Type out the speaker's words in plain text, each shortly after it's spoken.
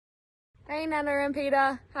Hey Nana and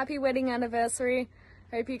Peter, happy wedding anniversary.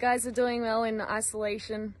 Hope you guys are doing well in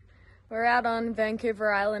isolation. We're out on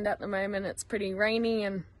Vancouver Island at the moment. It's pretty rainy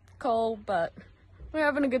and cold, but we're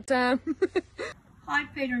having a good time. Hi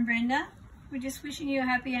Peter and Brenda, we're just wishing you a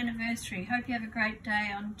happy anniversary. Hope you have a great day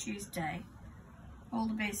on Tuesday. All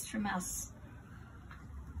the best from us.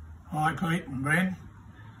 Hi Pete and Bren,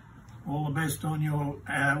 all the best on your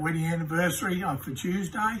wedding anniversary for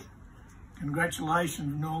Tuesday.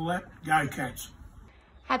 Congratulations and all that. Go Cats.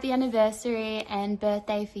 Happy anniversary and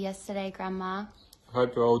birthday for yesterday, Grandma.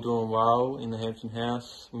 Hope you're all doing well in the Hampton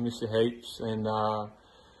house. We miss you heaps, and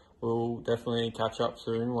we'll definitely catch up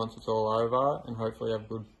soon once it's all over, and hopefully have a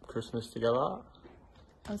good Christmas together.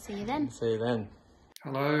 I'll see you then. See you then.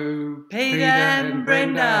 Hello, Peter and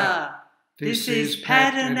Brenda. This is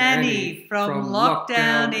Pat and Annie from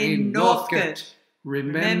lockdown in Northcote.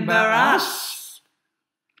 Remember us?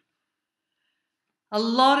 A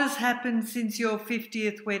lot has happened since your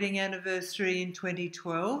 50th wedding anniversary in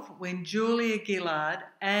 2012 when Julia Gillard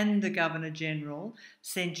and the Governor-General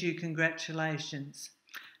sent you congratulations.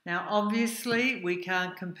 Now obviously we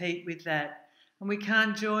can't compete with that, and we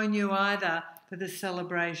can't join you either for the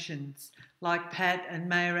celebrations like Pat and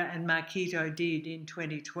Mayra and Marquito did in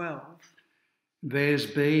 2012. There's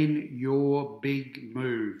been your big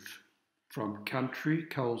move from country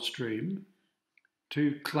Coldstream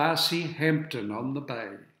to classy Hampton on the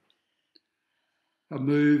Bay. A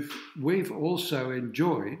move we've also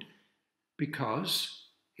enjoyed because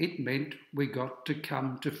it meant we got to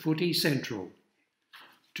come to Footy Central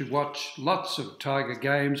to watch lots of Tiger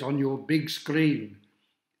games on your big screen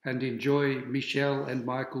and enjoy Michelle and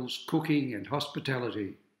Michael's cooking and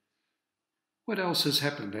hospitality. What else has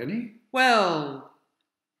happened, Annie? Well,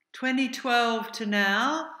 2012 to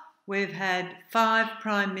now, we've had 5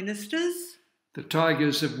 Prime Ministers. The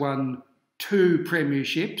Tigers have won 2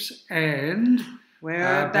 premierships and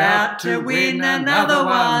we're about to win another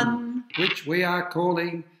one, which we are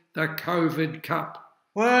calling the COVID Cup.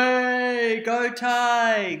 Way, go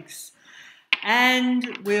Tigers!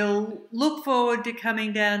 And we'll look forward to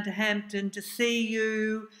coming down to Hampton to see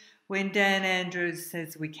you when Dan Andrews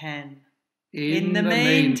says we can. In the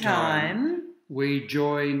meantime, we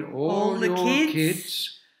join all the your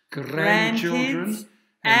kids, grandchildren, grandkids,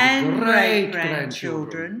 and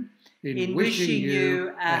great-grandchildren in wishing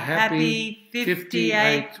you a happy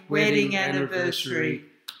 58th wedding anniversary.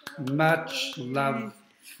 Much love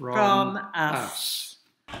from us.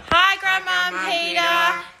 Hi Grandma and Peter,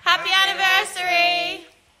 happy anniversary!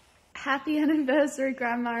 Happy anniversary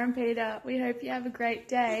Grandma and Peter. We hope you have a great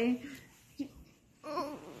day.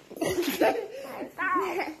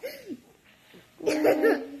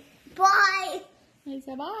 Bye.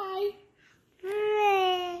 Say bye.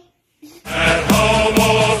 At home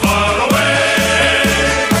or far away,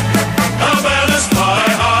 the bell is fly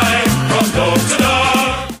high from door to door.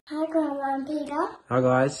 Hi Grandma and Peter. Hi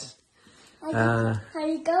guys. How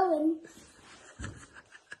you going?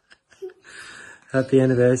 Happy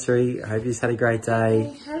anniversary. I hope you've had a great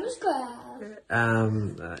day. How's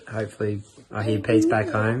Hopefully I hear Pete's back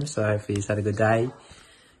home, so hopefully he's had a good day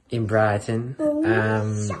in Brighton.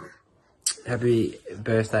 Happy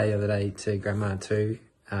birthday the other day to Grandma too.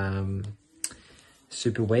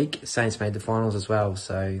 Super week. Saints made the finals as well,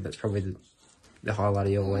 so that's probably the highlight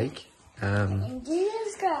of your week.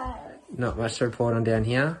 Not much to report on down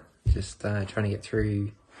here. Just trying to get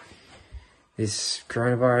through this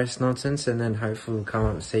coronavirus nonsense, and then hopefully we'll come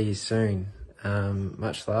up and see you soon.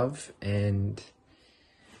 Much love, and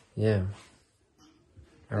yeah.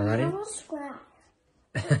 Alrighty.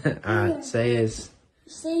 Alright, see yous.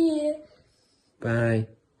 See you. Bye.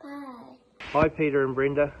 Bye. Hi Peter and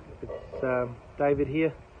Brenda, it's David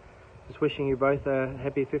here. Just wishing you both a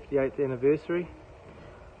happy 58th anniversary.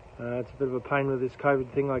 It's a bit of a pain with this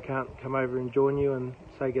COVID thing. I can't come over and join you and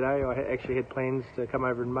say g'day. I actually had plans to come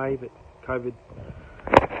over in May, but COVID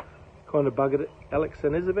kind of buggered it. Alex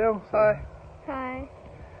and Isabel. So, Hi. Hi.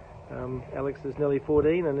 Alex is nearly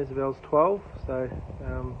 14 and Isabel's 12, so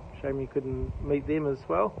shame you couldn't meet them as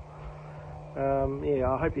well.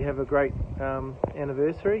 Yeah, I hope you have a great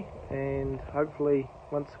anniversary, and hopefully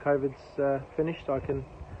once COVID's finished I can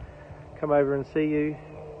come over and see you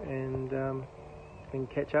and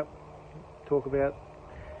catch up, talk about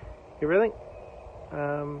everything.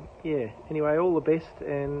 Yeah, anyway, all the best,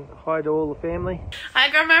 and hi to all the family. Hi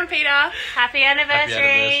Grandma and Peter, happy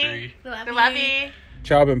anniversary. We love you.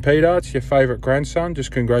 Chub and Peter, it's your favourite grandson,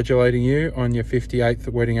 just congratulating you on your 58th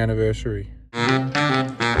wedding anniversary.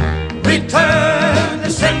 Return the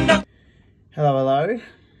sender. Hello.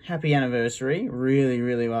 happy anniversary.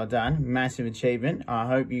 Really well done. Massive achievement. I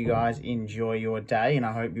hope you guys enjoy your day, and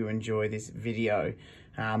I hope you enjoy this video.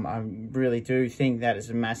 I really do think that it's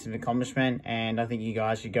a massive accomplishment, and I think you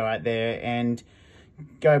guys should go out there and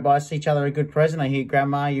go buy each other a good present. I hear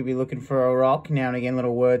Grandma, you'll be looking for a rock. Now and again,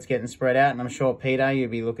 little words getting spread out, and I'm sure Peter,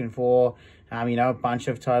 you'll be looking for you know, a bunch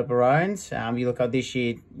of Toblerones. You look at this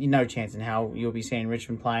year, no chance in hell you'll be seeing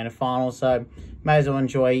Richmond play in a final, so may as well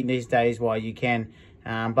enjoy these days while you can.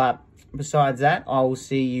 But besides that, I will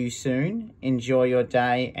see you soon. Enjoy your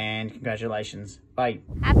day, and congratulations. Bye.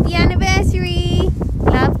 Happy anniversary.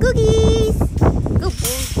 Love cookies. Good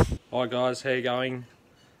boy. Hi guys, how you going?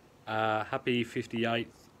 Happy 58th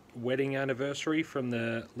wedding anniversary from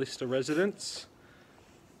the Lister residents.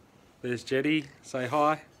 There's Jetty. Say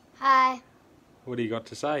hi. Hi. What do you got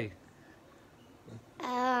to say?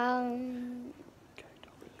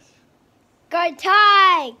 Go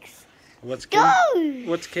Tigers! What's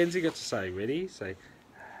Kenzie got to say? Ready? Say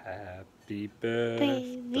happy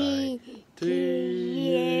birthday to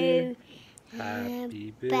you.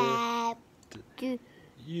 Happy birthday to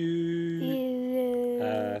you.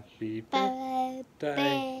 Happy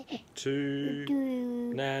birthday to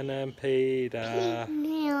Nan and Peter.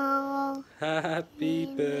 Happy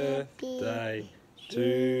birthday to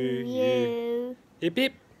you. Hip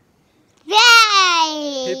hip.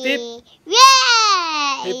 Yay! Hip hip. Yay!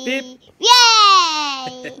 Hip hip.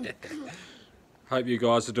 Yay! Hope you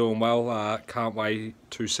guys are doing well. Can't wait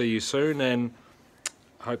to see you soon, and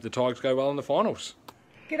hope the Tigers go well in the finals.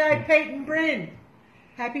 G'day Pete and Bren.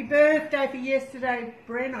 Happy birthday for yesterday,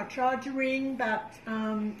 Bren. I tried to ring, but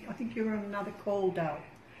I think you were on another call, Dale.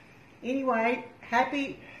 Anyway,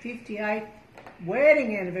 happy 58th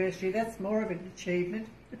wedding anniversary. That's more of an achievement.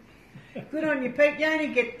 Good on you, Pete. You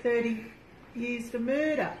only get 30 years for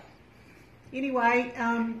murder. Anyway,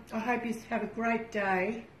 I hope you have a great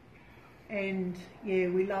day. And yeah,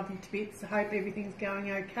 we love you to bits. I hope everything's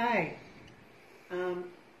going okay.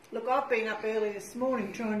 Look, I've been up early this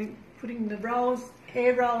morning putting the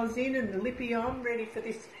hair rollers in and the lippy on, ready for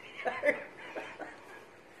this video.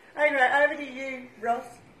 Anyway, over to you,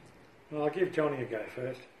 Ross. Well, I'll give Johnny a go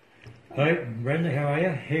first. Hey, Brenda, how are you?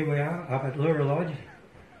 Here we are, up at Lura Lodge.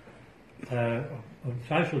 On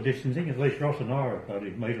social distancing, at least Ross and I are about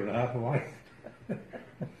a metre and a half away.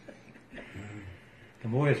 The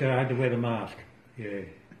boys had to wear the mask. Yeah.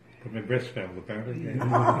 Put my breath spell, apparently.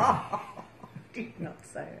 Yeah. Did not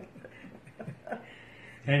say it.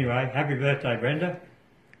 Anyway, happy birthday, Brenda.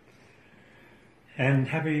 And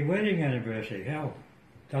happy wedding anniversary. Hell,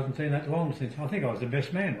 doesn't seem that long since. I think I was the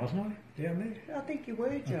best man, wasn't I? Down there? I think you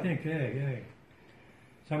were, John. I think, yeah.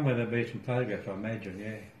 Somewhere there'll be some photographs, I imagine,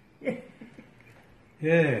 yeah.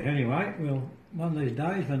 Yeah, anyway, well, one of these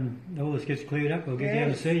days when all this gets cleared up, we'll get down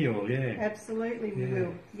to see you all, yeah. Absolutely, we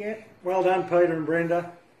will, yep. Well done, Peter and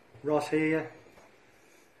Brenda. Ross here.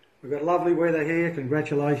 We've got lovely weather here.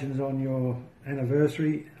 Congratulations on your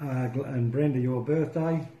anniversary, and Brenda, your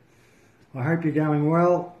birthday. I hope you're going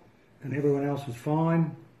well and everyone else is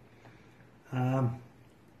fine.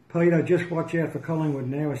 Peter, just watch out for Collingwood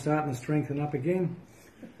now. We're starting to strengthen up again.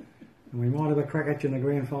 And we might have a crack at you in the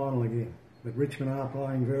grand final again. But Richmond are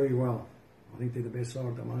playing very well. I think they're the best side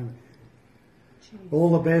at the moment. Cheers. All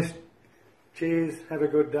the best. Cheers. Have a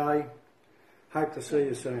good day. Hope to see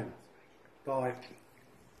you soon. Bye.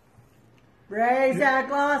 Raise our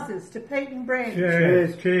glasses to Pete and Brent.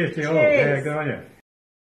 Cheers to you all. Yeah, go on you.